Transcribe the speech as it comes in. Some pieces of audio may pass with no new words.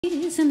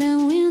In the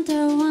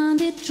winter when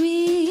it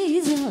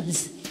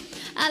drizzles,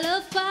 I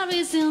love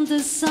Paris in the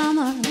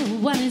summer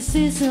when it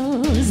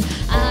sizzles.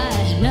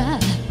 I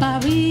love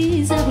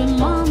Paris every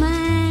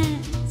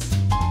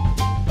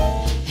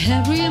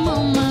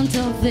moment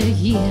of the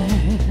year.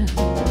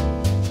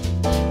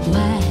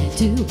 Why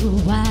do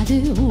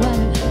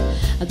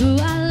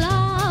I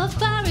love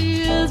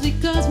Paris?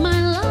 Because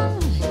my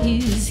love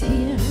is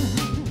here.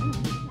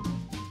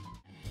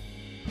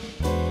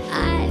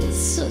 I'm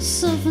so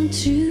soft and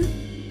true,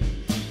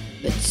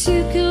 but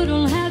you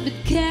couldn't help but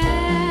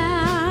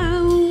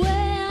care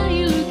when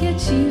you look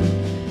at you.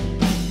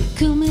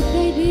 Call me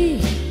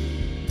baby,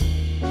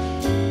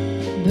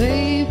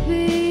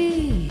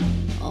 baby,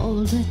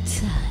 all the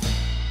time.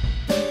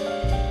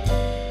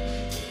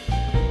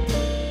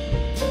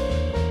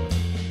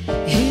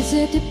 He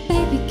said,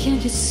 baby,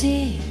 can't you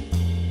see?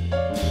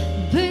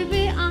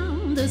 Baby,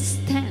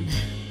 understand.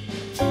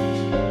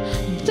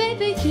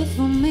 Baby, you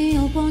for me,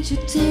 oh, won't you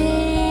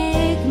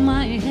take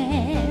my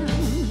hand?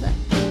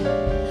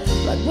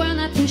 But when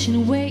I push it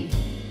away,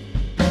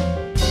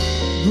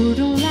 who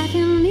don't like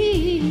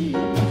me,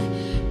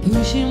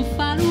 pushing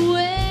far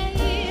away,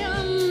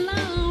 and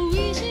now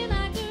wishing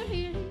I could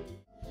hear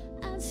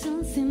and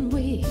something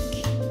weak.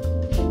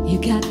 You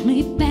got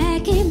me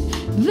begging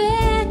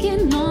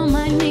on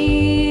my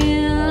knees.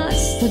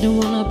 I don't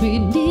wanna be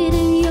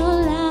needing your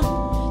love,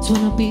 just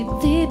wanna be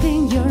deep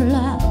in your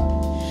love.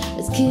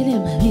 It's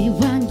killing me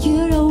when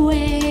you're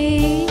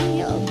away,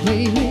 oh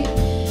baby.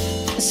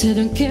 I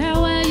don't care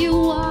where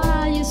you are,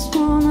 I just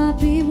wanna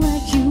be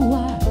where you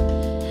are.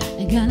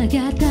 I'm gonna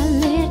get that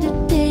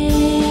little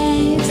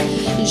taste.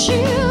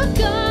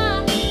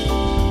 Sugar,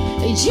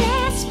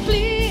 yes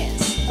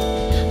please,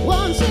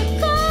 won't you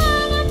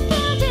come and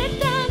put it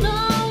down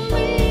on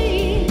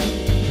me?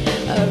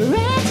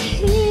 Right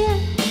here,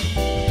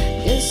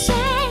 'cause I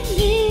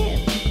need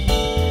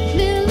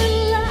little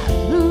love,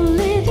 a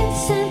little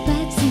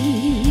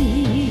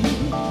sympathy.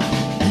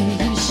 And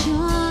you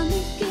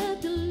surely get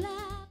the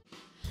love.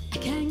 I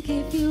can't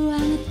give you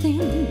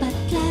anything but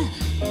love,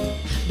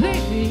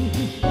 baby.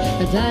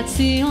 That's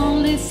the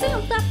only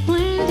thing that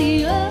brings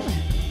you up,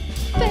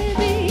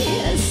 baby.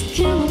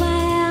 Skin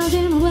wild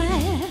and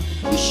wild,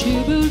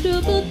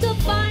 shiver-dubber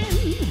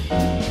fine.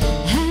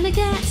 And I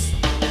guess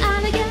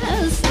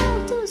all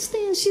those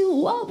things you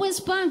always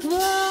find for.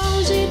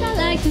 I'd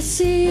like to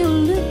see you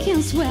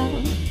looking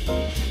swell,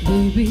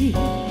 baby.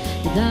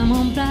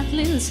 Diamond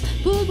Bradley's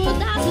purple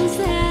doesn't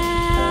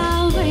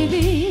sell,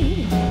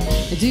 baby.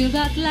 Do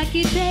that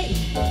lucky day,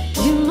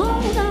 you know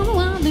that I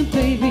want it,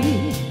 baby.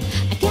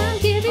 I can't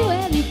give you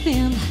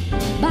anything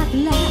but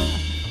love.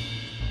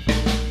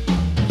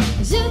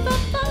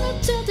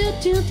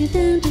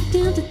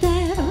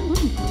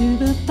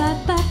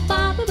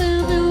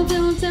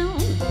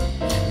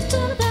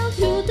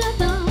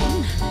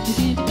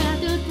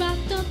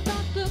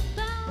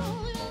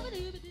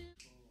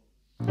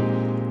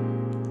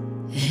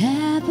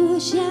 It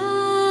was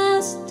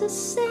just the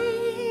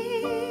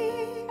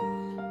same,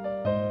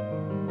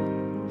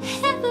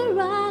 ever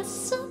a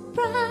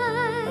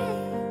surprise,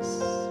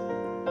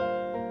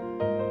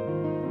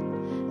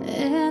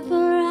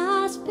 ever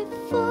as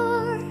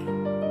before,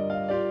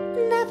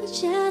 never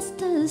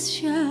just as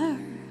sure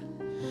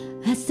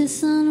as the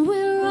sun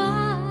will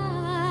rise.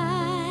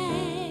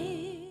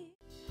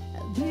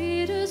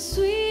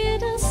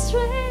 Bittersweet and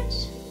strange,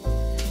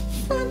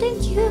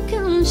 finding you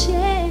can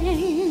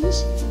change,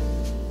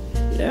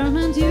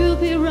 learning to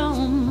be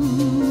wrong,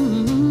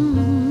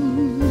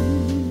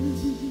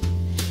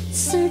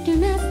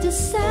 certain as the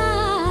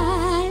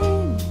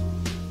sign,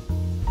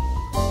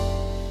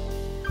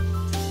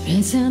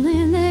 risen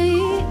in the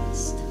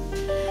east,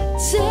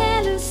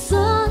 till the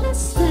sun is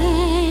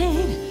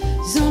set,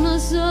 zona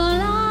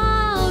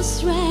solar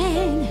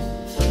strain,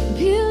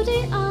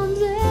 beauty on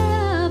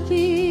the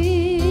peaks,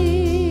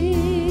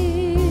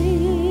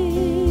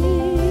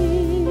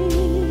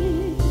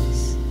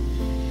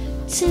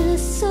 till the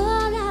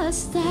solar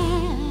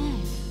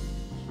strain,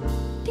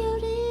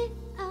 beauty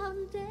on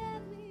the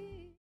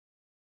peaks.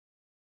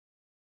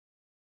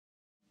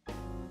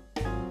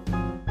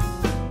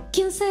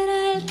 ¿Quién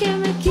será el que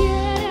me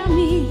quiere a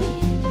mí?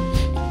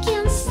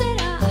 ¿Quién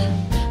será?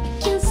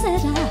 ¿Quién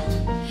será?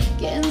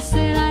 ¿Quién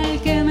será el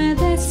que me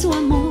dé su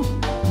amor?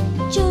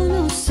 Yo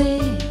no sé,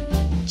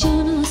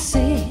 yo no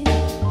sé.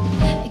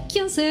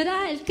 ¿Quién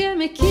será el que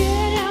me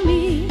quiere a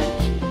mí?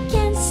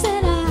 ¿Quién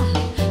será?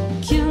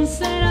 ¿Quién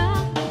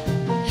será?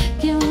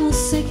 Yo no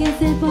sé qué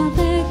debo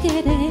de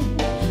querer.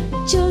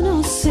 Yo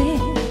no sé,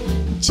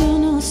 yo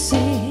no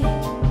sé.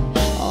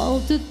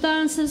 All the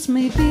dancers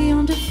may be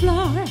on the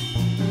floor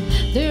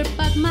there,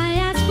 but my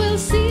eyes will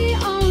see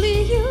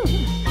only you.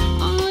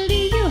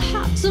 Only you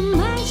have to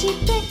magic,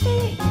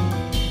 baby.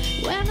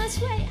 When I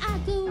sway, I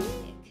go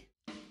weak.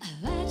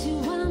 But you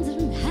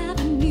wondering how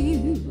I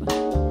knew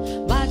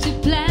what you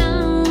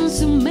planned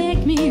to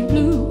make me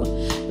blue.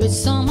 With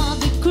some of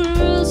the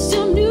girls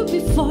you knew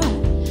before,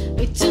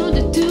 we turned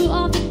the two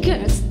of the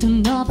girls to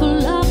never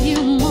love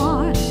you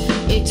more.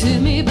 It took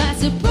me by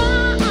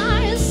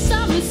surprise.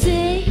 Some would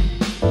say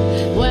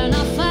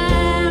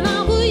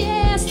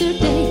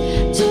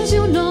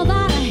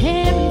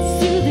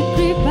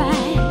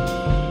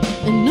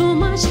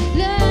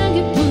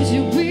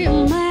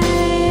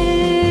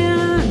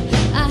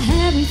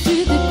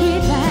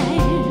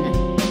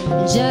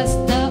just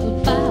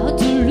about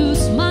to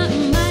lose my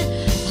mind.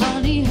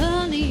 Honey,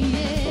 honey,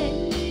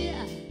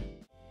 yeah.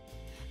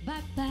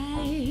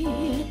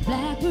 Bye-bye,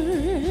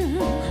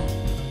 blackbird.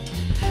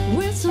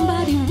 Where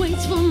somebody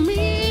waits for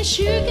me,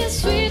 sugar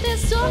sweet and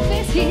so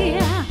face here.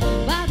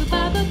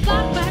 Bye-bye,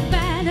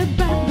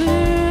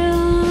 blackbird.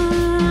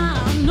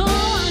 No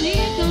one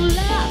here can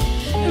love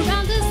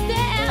around to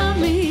stare at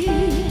me.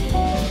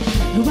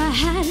 Why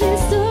had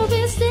this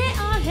story stay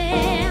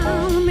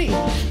on me?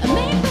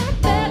 Make my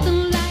bed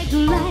and light the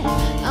light.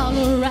 I'll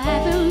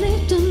arrive and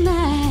live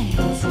tonight.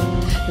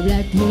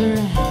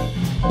 Blackbird,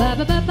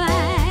 bye-bye.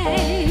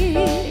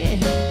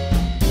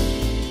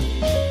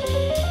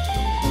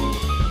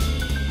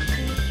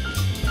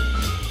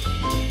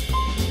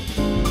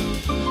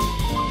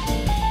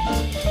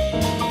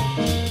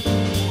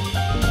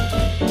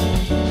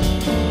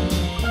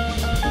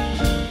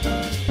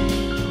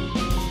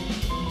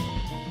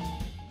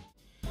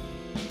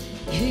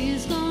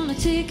 He's gonna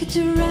take it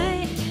to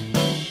ride.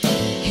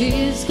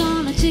 He's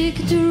gonna take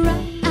it to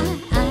ride.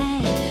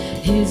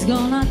 He's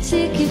gonna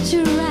take it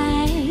to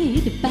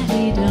ride, but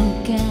he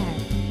don't care.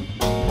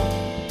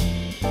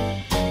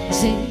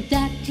 Say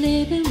that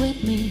living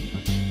with me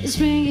is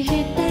bringing your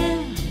head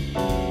down.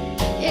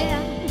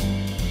 Yeah,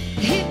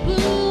 he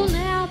will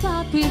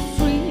never be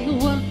free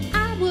when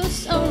I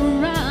was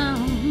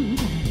around.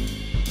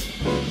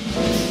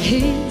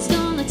 He's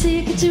gonna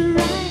take it to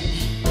ride.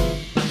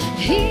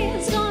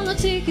 He's gonna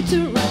take it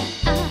to ride.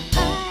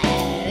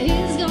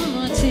 He's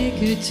gonna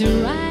take it to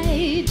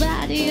ride,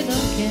 but he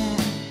don't care.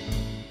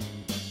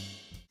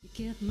 You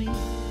give me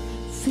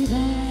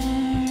fever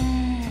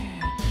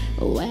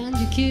when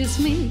you kiss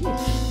me,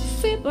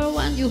 fever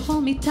when you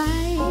hold me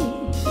tight,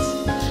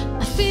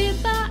 a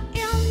fever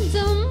in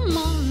the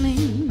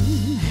morning,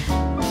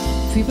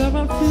 fever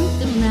all through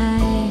the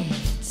night,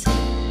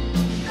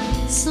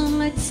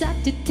 sunlight's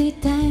at the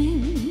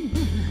daytime,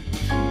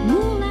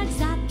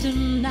 moonlight's at the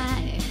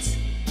night.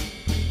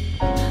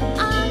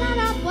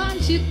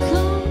 You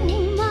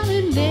come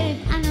running, babe.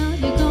 I know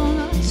you're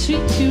gonna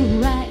treat you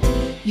right.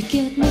 You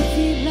get me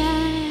fever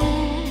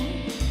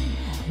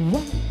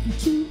when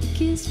you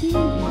kiss me,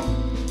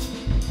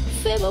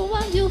 fever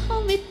when you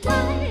hold me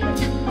tight,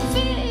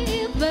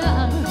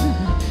 fever.